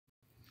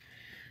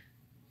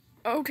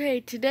Okay,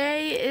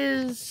 today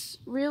is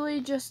really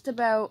just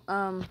about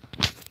how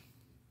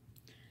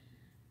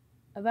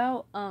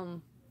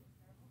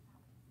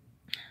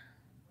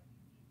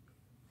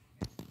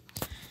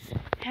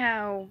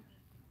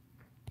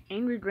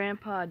Angry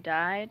Grandpa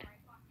died.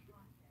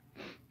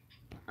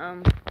 I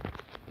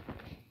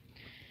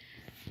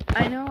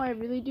know I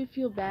really do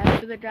feel bad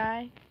for the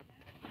guy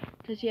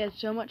because he had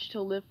so much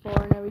to live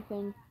for and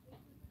everything.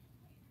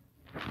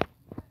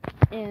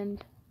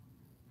 And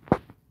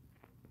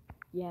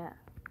yeah.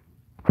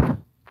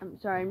 I'm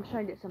sorry, I'm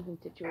trying to get something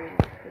situated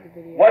for the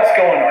video. What's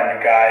going on,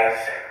 you guys?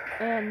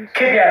 And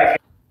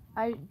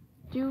I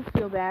do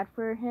feel bad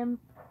for him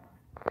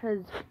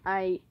because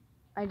I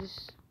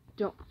just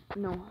don't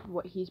know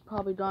what he's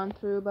probably gone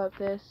through about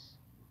this.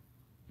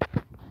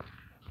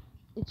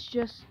 It's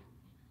just,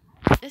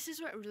 this is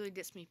what really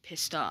gets me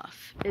pissed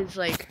off. Is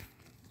like,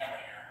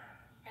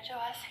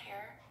 RJOS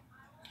here.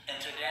 And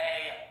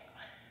today,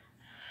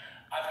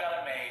 I've got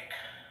to make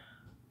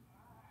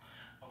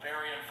a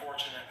very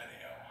unfortunate video.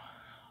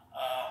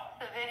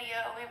 The video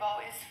we've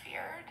always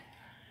feared.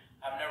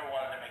 I've never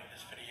wanted to make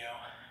this video.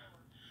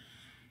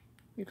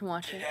 You can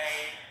watch it.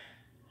 Today,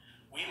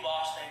 we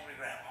lost Angry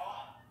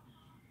Grandpa.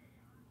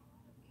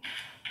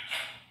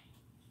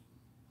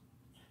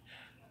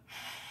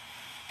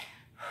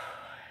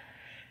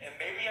 And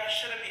maybe I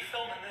shouldn't be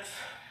filming this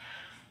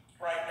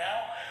right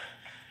now,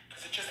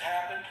 because it just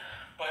happened,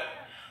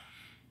 but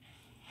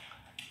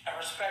I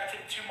respect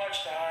it too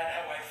much to hide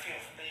how I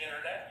feel from the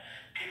internet.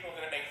 People are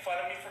going to make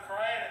fun of me for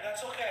crying, and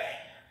that's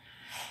okay.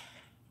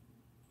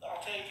 I'll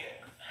take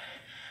it.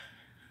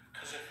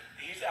 Because if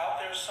he's out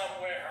there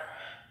somewhere,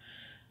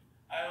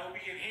 I hope he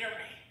can hear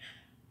me.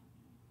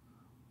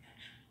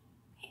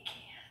 He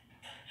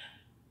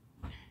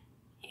can't.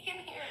 He can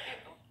hear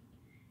you.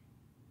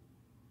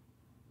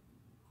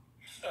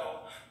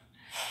 So,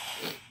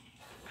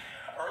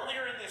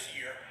 earlier in this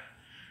year,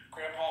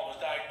 Grandpa was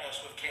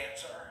diagnosed with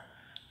cancer,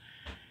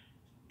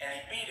 and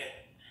he beat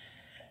it.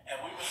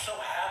 And we were so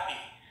happy.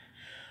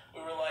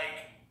 We were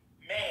like,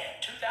 man,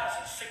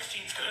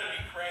 2016 is going to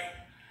be great.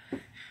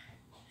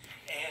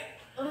 And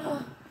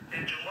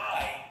in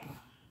July,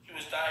 he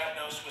was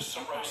diagnosed with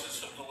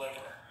cirrhosis of the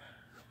liver,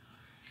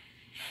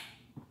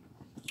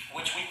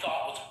 which we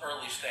thought was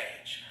early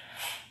stage.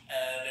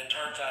 And it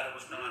turns out it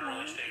was not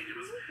early stage, it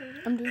was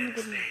end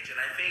stage. And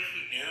I think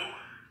he knew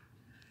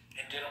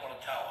and didn't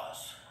want to tell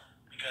us,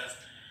 because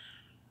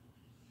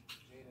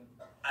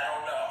I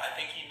don't know. I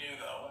think he knew,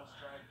 though.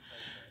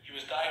 He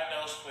was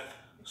diagnosed with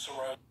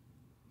cirrhosis.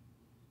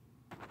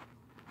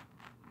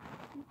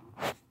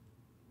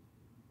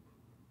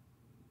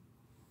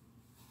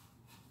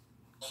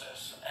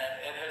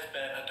 And it has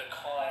been a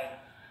decline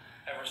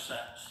ever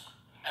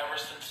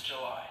since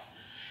July.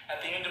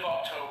 At the end of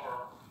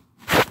October,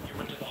 he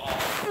went to the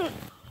hospital,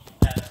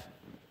 and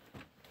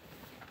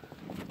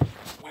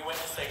we went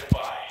to say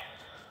goodbye.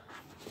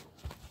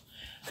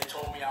 They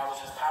told me I was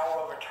his power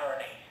of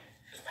attorney,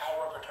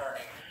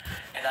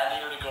 and I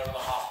needed to go to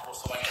the hospital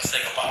so I could say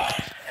goodbye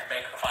and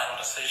make the final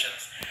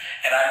decisions.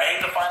 And I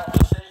made the final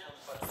decisions,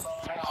 but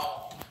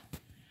somehow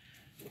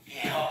he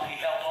held on.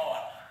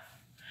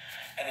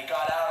 And he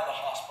got out of the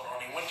hospital,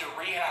 and he went to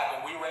rehab,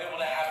 and we were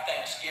able to have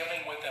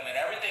Thanksgiving with him, and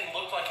everything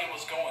looked like it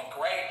was going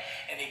great,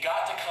 and he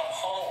got to come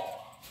home.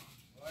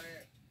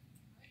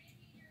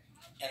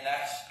 And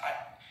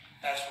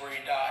that's where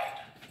he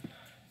died.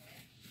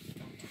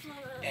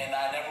 And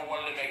I never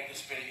wanted to make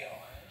this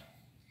video.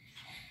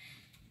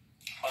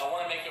 But I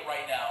want to make it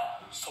right now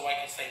so I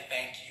can say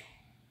thank you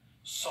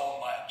so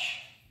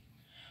much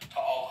to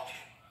all of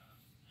you.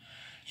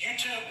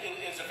 YouTube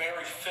is a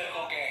very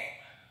fickle game.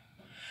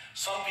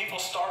 Some people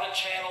start a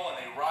channel and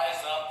they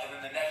rise up, and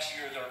then the next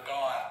year they're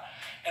gone.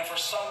 And for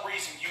some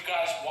reason, you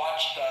guys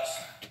watched us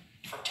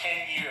for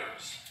 10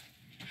 years,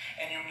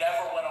 and you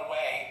never went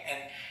away. And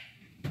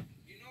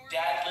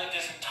Dad lived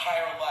his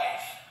entire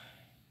life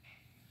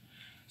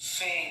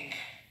seeing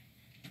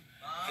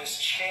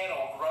this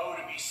channel grow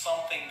to be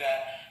something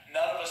that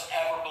none of us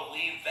ever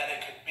believed that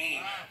it could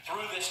be.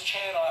 Through this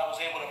channel, I was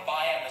able to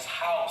buy him his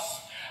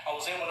house. I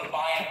was able to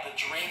buy him the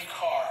dream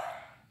car.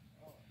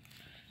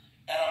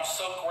 And I'm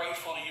so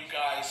grateful to you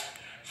guys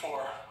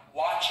for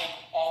watching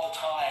all the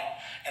time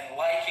and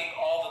liking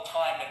all the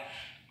time and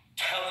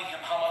telling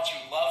him how much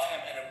you love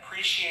him and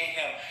appreciate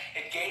him.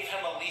 It gave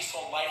him a lease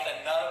on life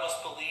that none of us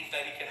believed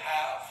that he could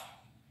have.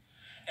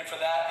 And for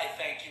that, I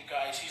thank you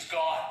guys. He's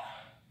gone.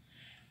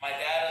 My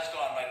dad is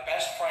gone. My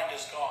best friend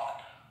is gone.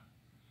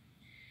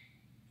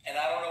 And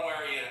I don't know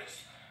where he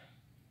is.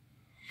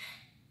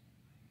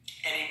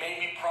 And he made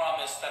me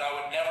promise that I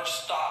would never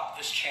stop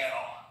this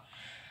channel.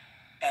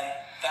 And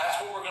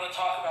that's what we're going to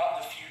talk about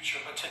in the future.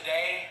 But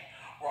today,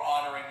 we're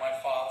honoring my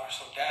father.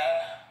 So,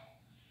 Dad,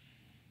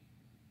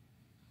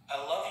 I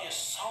love you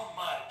so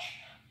much.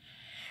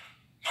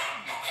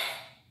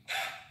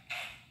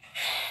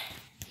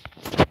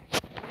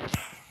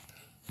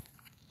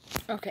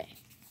 Okay.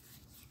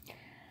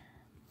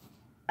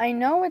 I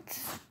know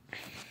it's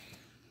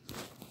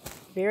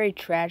very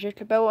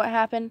tragic about what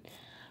happened,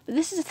 But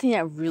this is the thing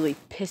that really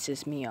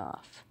pisses me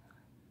off.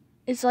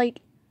 It's like,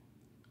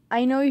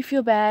 I know you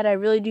feel bad, I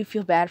really do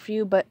feel bad for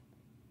you, but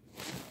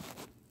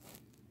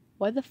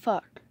why the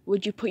fuck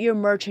would you put your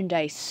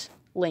merchandise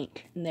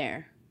link in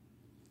there?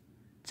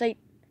 It's like,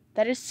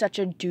 that is such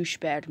a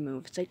douchebag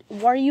move. It's like,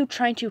 what are you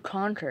trying to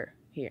conquer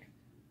here?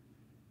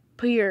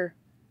 Put your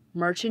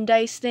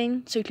merchandise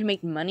thing so you can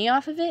make money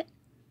off of it?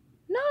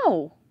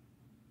 No!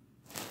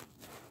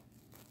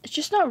 It's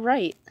just not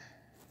right.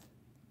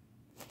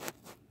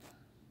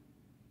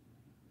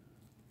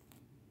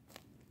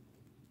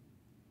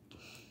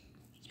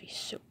 I'd be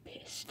so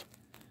pissed.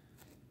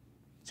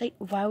 It's like,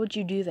 why would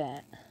you do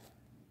that?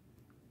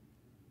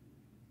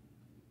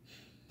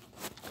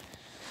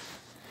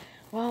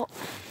 Well,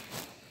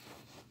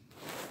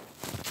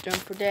 don't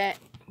forget,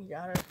 you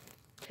gotta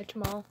catch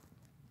them all.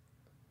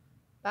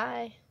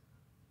 Bye.